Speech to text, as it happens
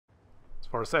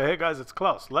for. Say, hey guys, it's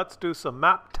Klaus. Let's do some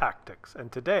map tactics.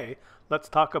 And today, let's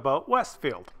talk about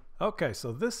Westfield. Okay,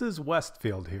 so this is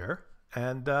Westfield here.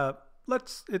 And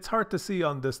it's hard to see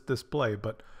on this display,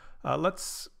 but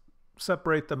let's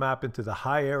separate the map into the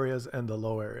high areas and the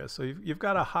low areas. So you've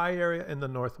got a high area in the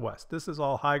northwest. This is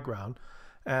all high ground.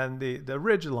 And the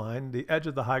ridge line, the edge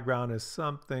of the high ground is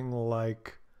something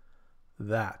like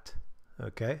that.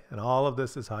 Okay, and all of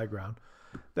this is high ground.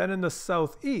 Then in the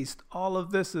southeast, all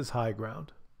of this is high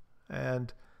ground.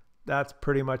 And that's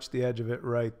pretty much the edge of it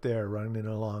right there, running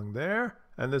along there.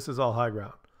 And this is all high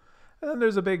ground. And then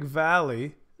there's a big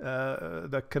valley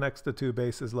that connects the two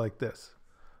bases like this.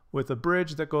 With a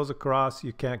bridge that goes across,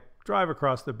 you can't drive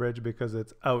across the bridge because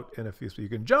it's out in a few. So you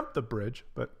can jump the bridge,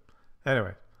 but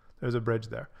anyway, there's a bridge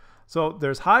there. So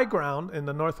there's high ground in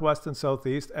the northwest and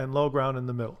southeast and low ground in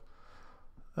the middle.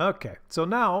 Okay, so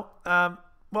now,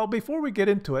 well, before we get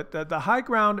into it, the high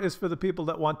ground is for the people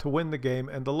that want to win the game,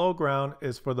 and the low ground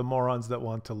is for the morons that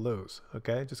want to lose.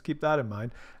 Okay, just keep that in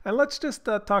mind. And let's just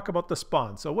talk about the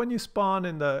spawn. So when you spawn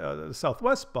in the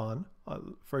southwest spawn,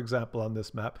 for example, on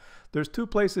this map, there's two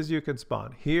places you can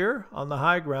spawn. Here on the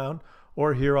high ground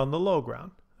or here on the low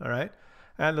ground. All right,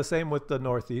 and the same with the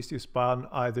northeast. You spawn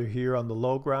either here on the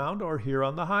low ground or here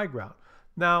on the high ground.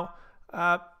 Now,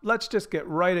 let's just get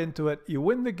right into it. You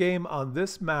win the game on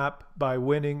this map by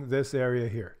winning this area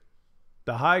here,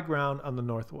 the high ground on the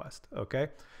northwest. Okay,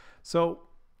 so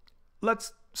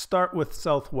let's start with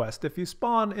southwest. If you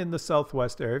spawn in the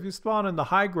southwest area, if you spawn in the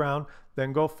high ground,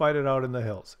 then go fight it out in the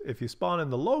hills. If you spawn in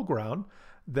the low ground,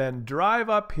 then drive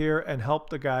up here and help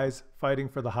the guys fighting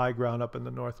for the high ground up in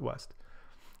the northwest.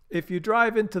 If you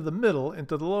drive into the middle,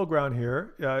 into the low ground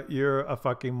here, you're a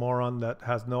fucking moron that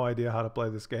has no idea how to play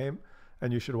this game.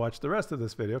 And you should watch the rest of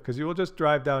this video because you will just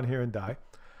drive down here and die.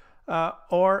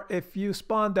 Or if you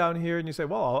spawn down here and you say,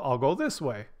 well, I'll go this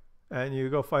way, and you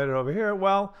go fight it over here,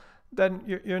 well, then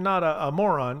you're not a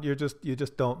moron. You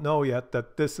just don't know yet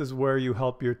that this is where you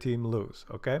help your team lose.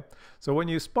 Okay, so when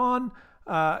you spawn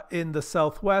in the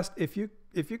southwest, if you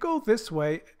go this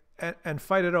way and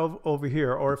fight it over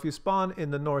here, or if you spawn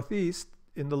in the northeast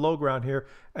in the low ground here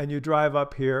and you drive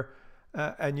up here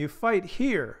and you fight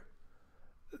here,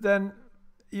 then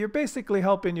you're basically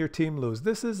helping your team lose.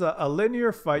 This is a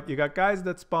linear fight. You got guys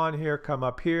that spawn here, come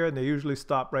up here, and they usually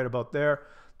stop right about there.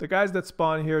 The guys that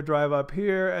spawn here drive up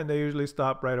here, and they usually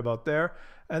stop right about there.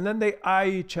 And then they eye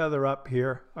each other up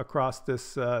here across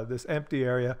this empty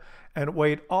area and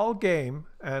wait all game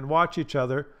and watch each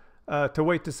other to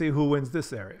wait to see who wins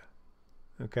this area.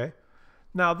 Okay.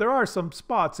 Now, there are some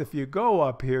spots, if you go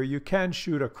up here, you can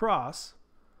shoot across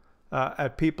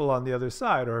at people on the other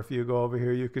side, or if you go over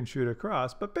here you can shoot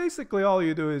across, but basically all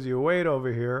you do is you wait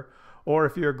over here, or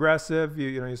if you're aggressive,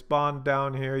 you spawn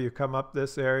down here, you come up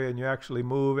this area and you actually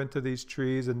move into these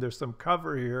trees and there's some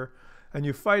cover here and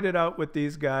you fight it out with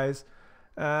these guys,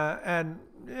 and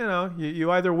you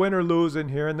either win or lose in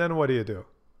here, and then what do?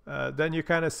 Then you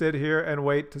kind of sit here and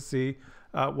wait to see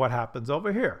what happens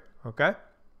over here. Okay,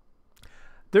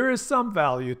 there is some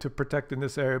value to protecting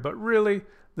this area, but really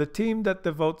the team that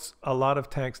devotes a lot of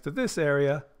tanks to this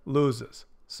area loses.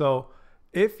 So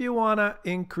if you want to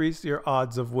increase your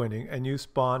odds of winning and you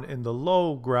spawn in the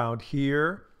low ground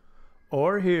here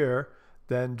or here,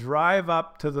 then drive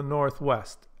up to the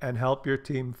northwest and help your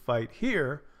team fight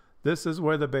here. This is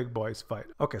where the big boys fight.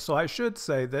 Okay, so I should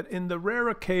say that in the rare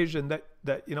occasion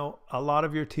that a lot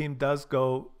of your team does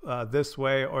go this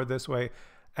way or this way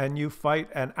and you fight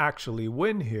and actually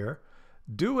win here,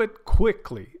 do it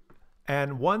quickly.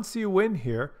 And once you win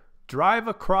here, drive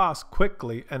across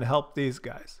quickly and help these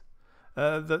guys.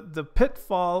 The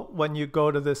pitfall when you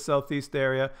go to this southeast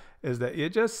area is that you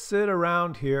just sit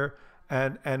around here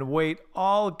and wait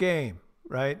all game,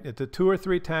 right? The 2 or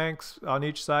 3 tanks on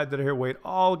each side that are here wait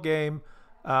all game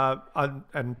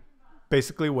and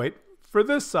basically wait for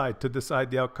this side to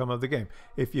decide the outcome of the game.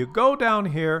 If you go down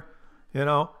here,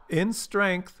 in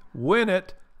strength, win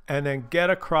it, and then get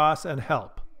across and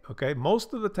help. Okay,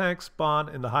 most of the tanks spawn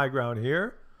in the high ground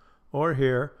here or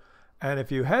here. And if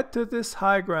you head to this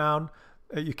high ground,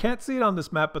 you can't see it on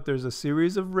this map, but there's a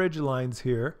series of ridge lines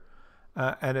here.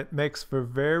 And it makes for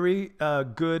very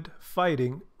good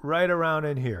fighting right around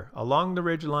in here, along the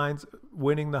ridge lines,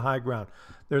 winning the high ground.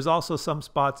 There's also some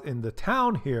spots in the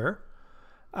town here,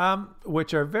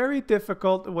 which are very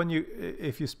difficult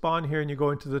if you spawn here and you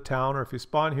go into the town, or if you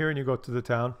spawn here and you go to the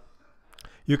town.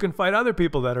 You can fight other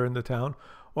people that are in the town,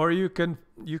 or you can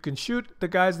shoot the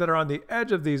guys that are on the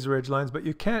edge of these ridge lines, but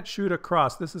you can't shoot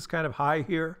across. This is kind of high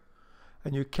here,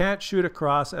 and you can't shoot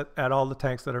across at all the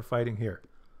tanks that are fighting here.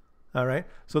 All right,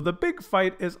 so the big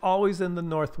fight is always in the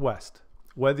northwest.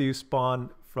 whether you spawn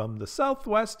from the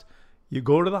southwest, you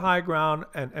go to the high ground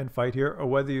and fight here, or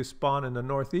whether you spawn in the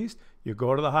northeast, you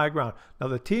go to the high ground. Now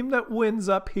the team that wins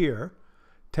up here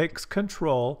takes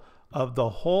control of the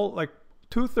whole, like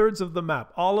 2/3 of the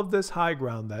map, all of this high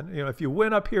ground. Then, you know, if you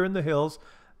win up here in the hills,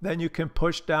 then you can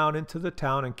push down into the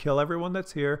town and kill everyone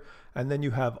that's here, and then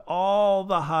you have all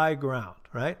the high ground,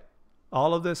 right?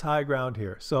 All of this high ground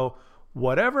here. So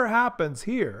whatever happens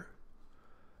here,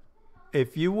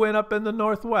 if you win up in the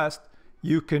northwest,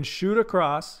 you can shoot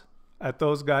across at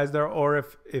those guys there, or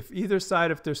if either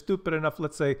side, if they're stupid enough,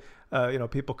 let's say, you know,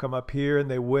 people come up here and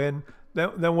they win,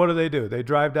 then what do? They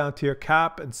drive down to your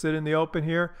cap and sit in the open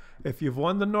here. If you've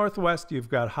won the northwest, you've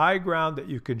got high ground that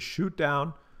you can shoot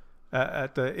down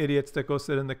at the idiots that go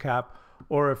sit in the cap.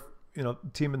 Or if, you know, the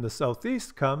team in the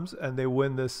southeast comes and they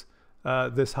win this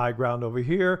this high ground over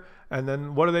here, and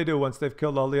then what do once they've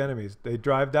killed all the enemies? They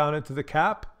drive down into the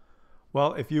cap.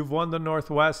 Well, if you've won the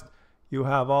northwest, you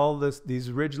have all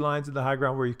these ridge lines in the high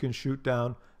ground where you can shoot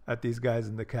down at these guys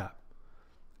in the cap.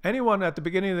 Anyone at the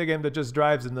beginning of the game that just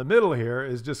drives in the middle here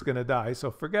is just going to die. So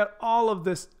forget all of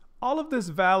this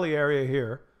valley area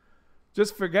here.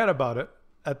 Just forget about it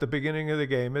at the beginning of the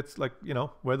game. It's like, you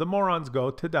know, where the morons go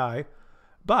to die.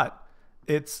 But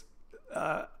it's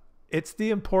the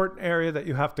important area that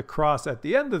you have to cross at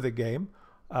the end of the game,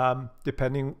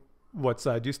 depending what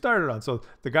side you started on. So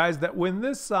the guys that win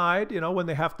this side, you know, when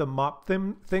they have to mop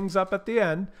things up at the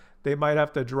end, they might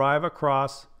have to drive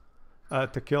across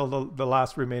to kill the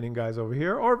last remaining guys over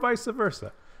here, or vice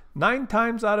versa. 9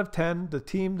 times out of 10, the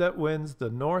team that wins the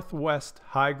northwest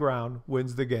high ground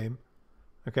wins the game.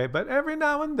 Okay, but every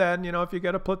now and then, you know, if you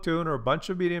get a platoon or a bunch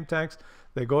of medium tanks,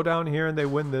 they go down here and they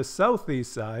win this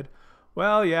southeast side.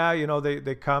 Well, yeah, you know,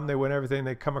 they come, they win everything,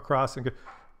 they come across and go.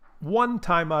 1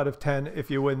 time out of 10,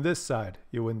 if you win this side,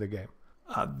 you win the game.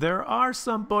 There are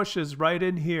some bushes right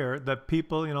in here that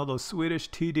people, you know, those Swedish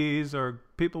TDs or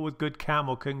people with good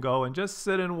camo can go and just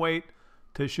sit and wait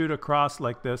to shoot across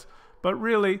like this. But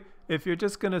really, if you're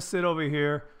just going to sit over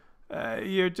here,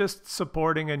 you're just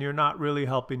supporting and you're not really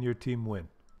helping your team win.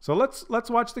 So let's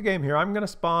watch the game here. I'm going to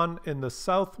spawn in the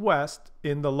southwest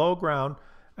in the low ground,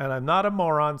 and I'm not a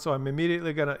moron, so I'm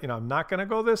immediately going to, you know, I'm not going to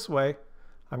go this way.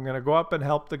 I'm going to go up and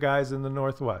help the guys in the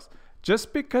northwest.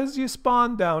 Just because you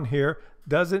spawn down here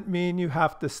doesn't mean you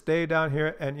have to stay down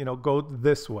here and, you know, go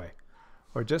this way.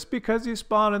 Or just because you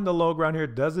spawn in the low ground here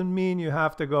doesn't mean you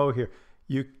have to go here.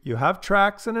 You have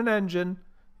tracks and an engine,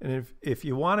 and if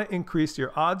you want to increase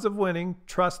your odds of winning,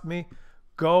 trust me,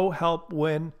 go help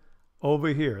win over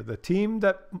here. The team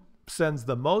that sends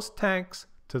the most tanks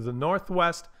to the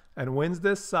northwest and wins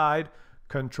this side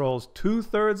controls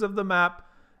 2/3 of the map,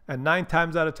 and 9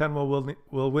 times out of 10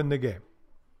 will win the game.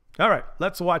 All right,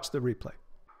 let's watch the replay.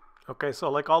 Okay, so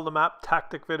like all the map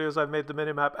tactic videos, I've made the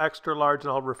minimap extra large,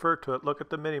 and I'll refer to it. Look at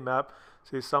the minimap.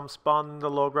 See, some spawn in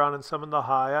the low ground and some in the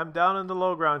high. I'm down in the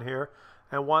low ground here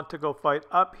and want to go fight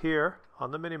up here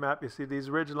on the minimap. You see these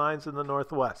ridge lines in the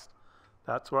northwest.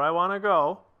 That's where I want to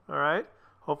go, all right?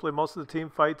 Hopefully most of the team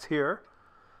fights here.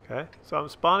 Okay, so I'm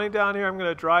spawning down here. I'm going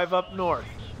to drive up north.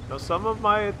 Now, some of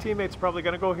my teammates are probably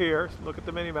going to go here. Look at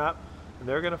the minimap. And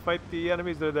they're going to fight the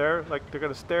enemies. They're there. Like, they're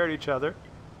going to stare at each other.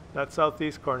 That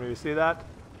southeast corner. You see that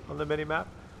on the minimap?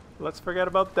 Let's forget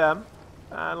about them.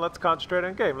 And let's concentrate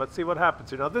on game. Let's see what happens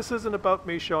here. Now, this isn't about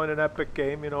me showing an epic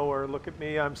game, you know, or look at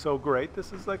me, I'm so great.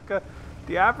 This is like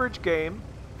the average game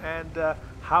and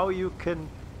how you can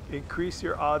increase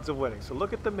your odds of winning. So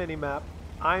look at the minimap.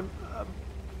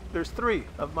 There's 3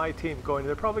 of my team going.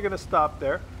 They're probably going to stop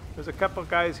there. There's a couple of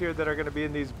guys here that are going to be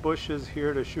in these bushes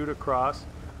here to shoot across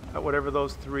at whatever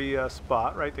those 3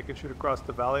 spot, right? They can shoot across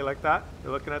the valley like that.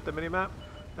 You're looking at the minimap.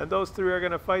 And those 3 are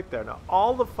going to fight there. Now,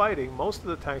 all the fighting, most of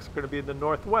the tanks are going to be in the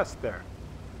northwest there.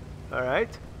 All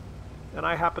right? And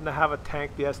I happen to have a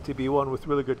tank, the STB-1, with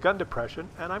really good gun depression.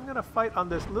 And I'm going to fight on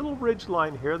this little ridge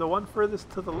line here, the one furthest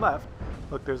to the left.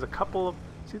 Look, there's a couple of...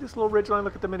 See this little ridge line?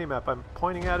 Look at the minimap. I'm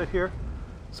pointing at it here.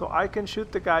 So I can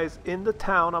shoot the guys in the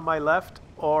town on my left,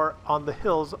 or on the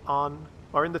hills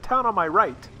or in the town on my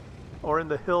right, or in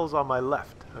the hills on my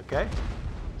left, okay?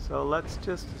 So let's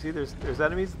just see, there's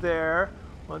enemies there.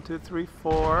 1, 2, 3,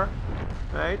 4,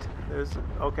 right?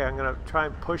 Okay, I'm gonna try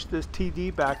and push this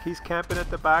TD back. He's camping at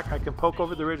the back. I can poke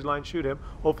over the ridge line, shoot him.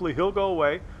 Hopefully he'll go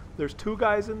away. There's 2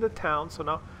 guys in the town, so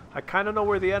now I kind of know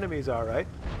where the enemies are, right?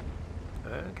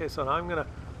 Okay, so now I'm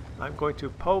going to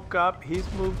poke up.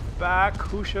 He's moved back.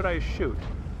 Who should I shoot?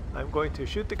 I'm going to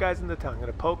shoot the guys in the town. I'm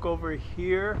going to poke over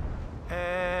here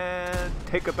and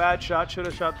take a bad shot. Should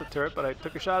have shot the turret, but I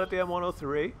took a shot at the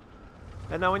M103.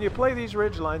 And now when you play these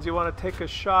ridge lines, you want to take a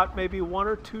shot, maybe 1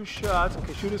 or 2 shots.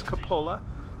 Okay, shoot his cupola.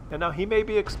 And now he may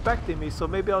be expecting me, so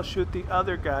maybe I'll shoot the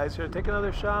other guys. Should I take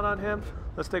another shot on him?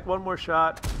 Let's take one more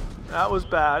shot. That was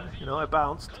bad. You know, I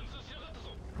bounced.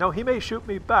 Now he may shoot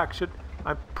me back.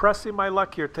 I'm pressing my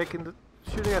luck here,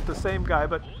 shooting at the same guy,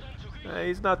 but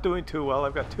he's not doing too well.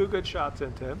 I've got 2 good shots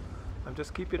into him. I'm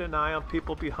just keeping an eye on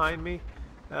people behind me.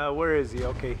 Where is he?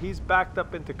 Okay, he's backed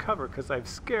up into cover because I've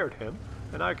scared him.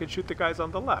 And now I can shoot the guys on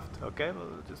the left. Okay,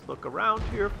 we'll just look around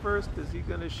here first. Is he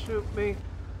going to shoot me?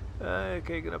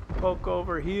 Okay, going to poke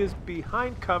over. He is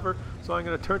behind cover, so I'm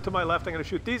going to turn to my left. I'm going to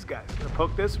shoot these guys. Going to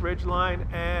poke this ridge line,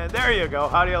 and there you go.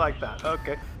 How do you like that?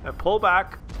 Okay, and pull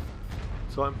back.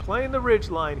 So I'm playing the ridge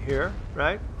line here,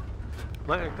 right? I'm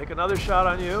going to take another shot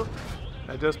on you,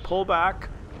 and just pull back.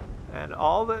 And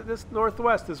this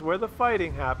northwest is where the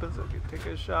fighting happens. I can take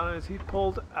a shot on him. Is he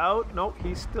pulled out? No,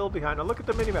 he's still behind. Now look at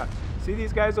the minimap. See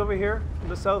these guys over here in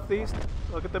the southeast?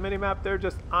 Look at the minimap. They're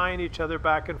just eyeing each other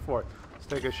back and forth. Let's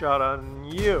take a shot on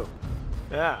you.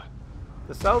 Yeah.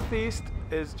 The southeast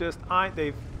is just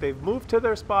eyeing. They've moved to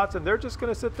their spots, and they're just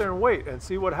going to sit there and wait and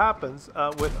see what happens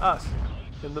with us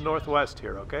in the northwest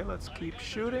here. Okay, let's keep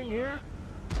shooting here.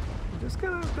 Just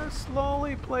gonna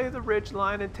slowly play the ridge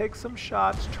line and take some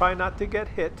shots. Try not to get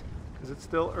hit because it's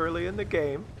still early in the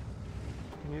game.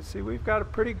 And you see we've got a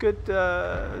pretty good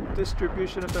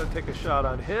distribution. I'm gonna take a shot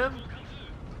on him.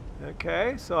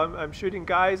 Okay, so I'm shooting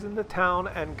guys in the town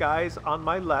and guys on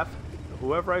my left,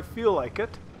 whoever I feel like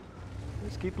it.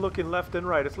 Just keep looking left and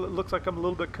right. It looks like I'm a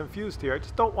little bit confused here. I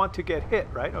just don't want to get hit,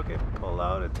 right? Okay, pull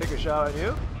out and take a shot on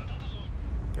you.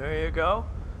 There you go.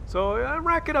 So I'm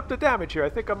racking up the damage here. I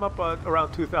think I'm up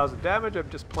around 2,000 damage. I'm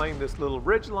just playing this little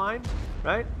ridge line,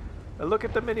 right? And look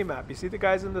at the mini-map. You see the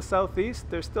guys in the southeast?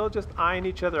 They're still just eyeing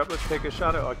each other up. Let's take a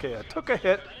shot. Okay, I took a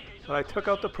hit, but I took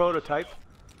out the prototype.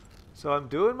 So I'm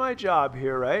doing my job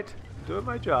here, right? I'm doing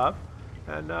my job.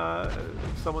 And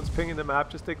if someone's pinging the map,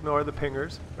 just ignore the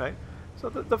pingers, right? So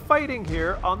the fighting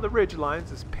here on the ridge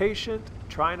lines is patient.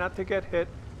 Try not to get hit.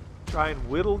 Try and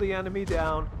whittle the enemy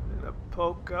down.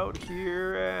 Poke out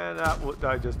here, and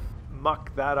I just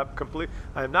mucked that up completely.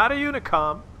 I'm not a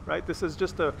Unicom, right? This is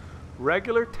just a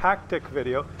regular tactic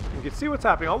video. You can see what's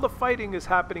happening. All the fighting is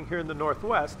happening here in the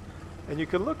northwest, and you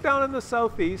can look down in the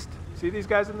southeast. See these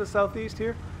guys in the southeast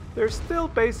here? They're still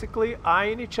basically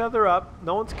eyeing each other up.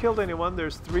 No one's killed anyone.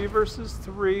 There's 3 versus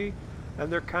 3,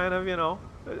 and they're kind of, you know,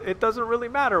 it doesn't really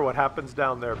matter what happens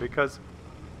down there because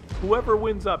whoever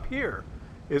wins up here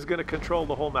is going to control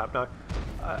the whole map. Now,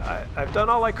 I've done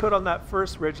all I could on that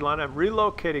first ridge line. I'm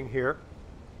relocating here.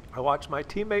 I watched my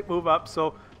teammate move up,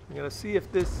 so I'm going to see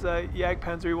if this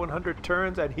Jagdpanzer 100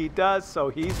 turns, and he does, so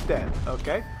he's dead.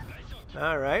 Okay?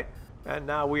 All right. And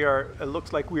now it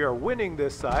looks like we are winning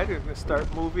this side. We're going to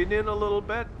start moving in a little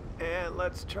bit, and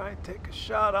let's try and take a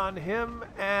shot on him,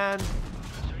 and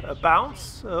a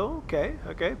bounce. Oh, okay,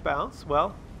 bounce.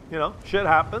 Well, you know, shit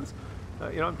happens.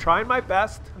 You know, I'm trying my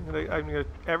best. I'm gonna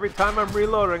every time I'm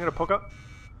reloading, I'm gonna poke up.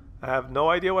 I have no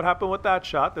idea what happened with that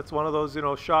shot. That's one of those, you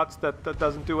know, shots that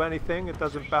doesn't do anything. It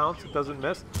doesn't bounce. It doesn't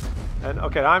miss. And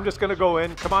okay, I'm just gonna go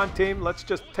in. Come on, team. Let's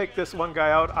just take this one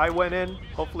guy out. I went in.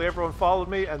 Hopefully everyone followed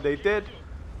me, and they did.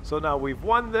 So now we've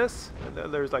won this.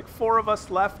 And there's like 4 of us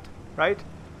left, right?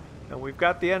 And we've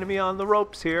got the enemy on the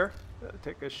ropes here.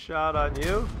 Take a shot on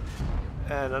you.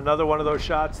 And another one of those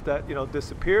shots that, you know,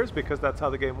 disappears because that's how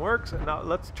the game works. And now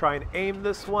let's try and aim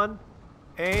this one.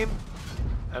 Aim.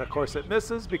 And of course it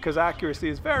misses because accuracy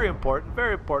is very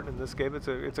important in this game. It's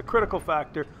a critical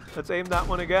factor. Let's aim that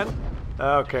one again.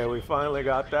 Okay, we finally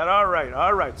got that. All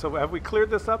right. So have we cleared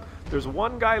this up? There's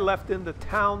one guy left in the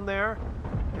town there.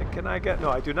 And can I get... No,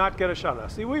 I do not get a shot now.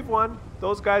 See, we've won.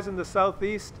 Those guys in the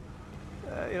southeast,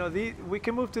 you know, we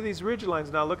can move to these ridge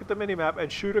lines now. Look at the mini-map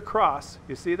and shoot across.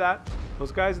 You see that?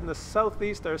 Those guys in the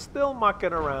southeast are still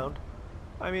mucking around.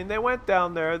 I mean, they went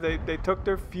down there. They took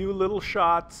their few little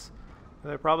shots. And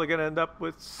they're probably going to end up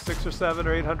with 600 or 700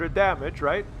 or 800 damage,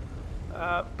 right?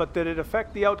 But did it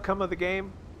affect the outcome of the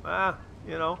game?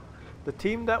 You know, the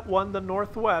team that won the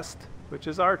Northwest, which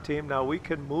is our team, now we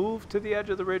can move to the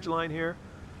edge of the ridge line here,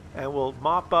 and we'll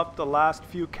mop up the last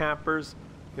few campers.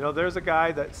 You know, there's a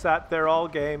guy that sat there all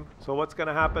game. So what's going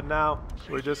to happen now?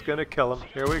 We're just going to kill him.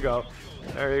 Here we go.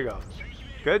 There you go.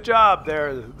 Good job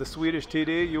there, the Swedish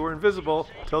TD. You were invisible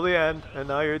till the end, and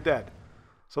now you're dead.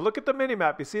 So look at the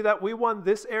mini-map. You see that we won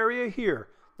this area here,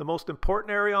 the most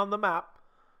important area on the map,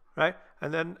 right?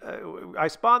 And then I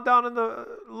spawned down in the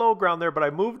low ground there, but I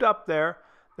moved up there.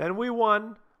 Then we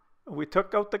won. We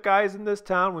took out the guys in this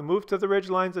town. We moved to the ridge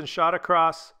lines and shot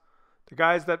across. The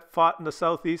guys that fought in the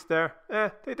southeast there,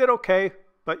 they did okay.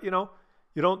 But, you know,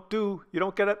 You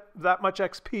don't get that much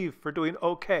XP for doing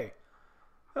okay.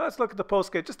 Let's look at the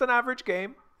post game. Just an average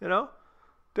game, you know.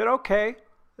 Did okay.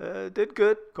 Did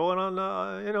good. Going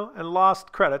on, you know, and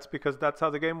lost credits because that's how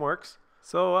the game works.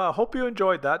 So hope you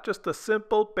enjoyed that. Just a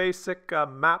simple, basic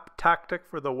map tactic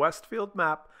for the Westfield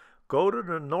map. Go to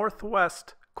the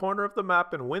northwest corner of the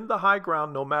map and win the high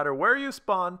ground no matter where you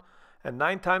spawn. And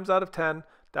 9 times out of 10,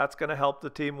 that's going to help the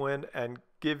team win and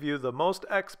give you the most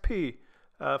XP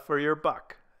for your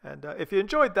buck. And if you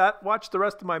enjoyed that, watch the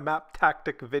rest of my map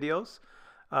tactic videos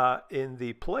in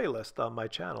the playlist on my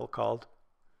channel called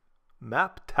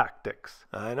Map Tactics.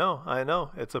 I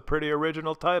know. It's a pretty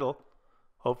original title.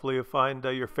 Hopefully you find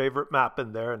your favorite map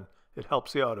in there and it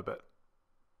helps you out a bit.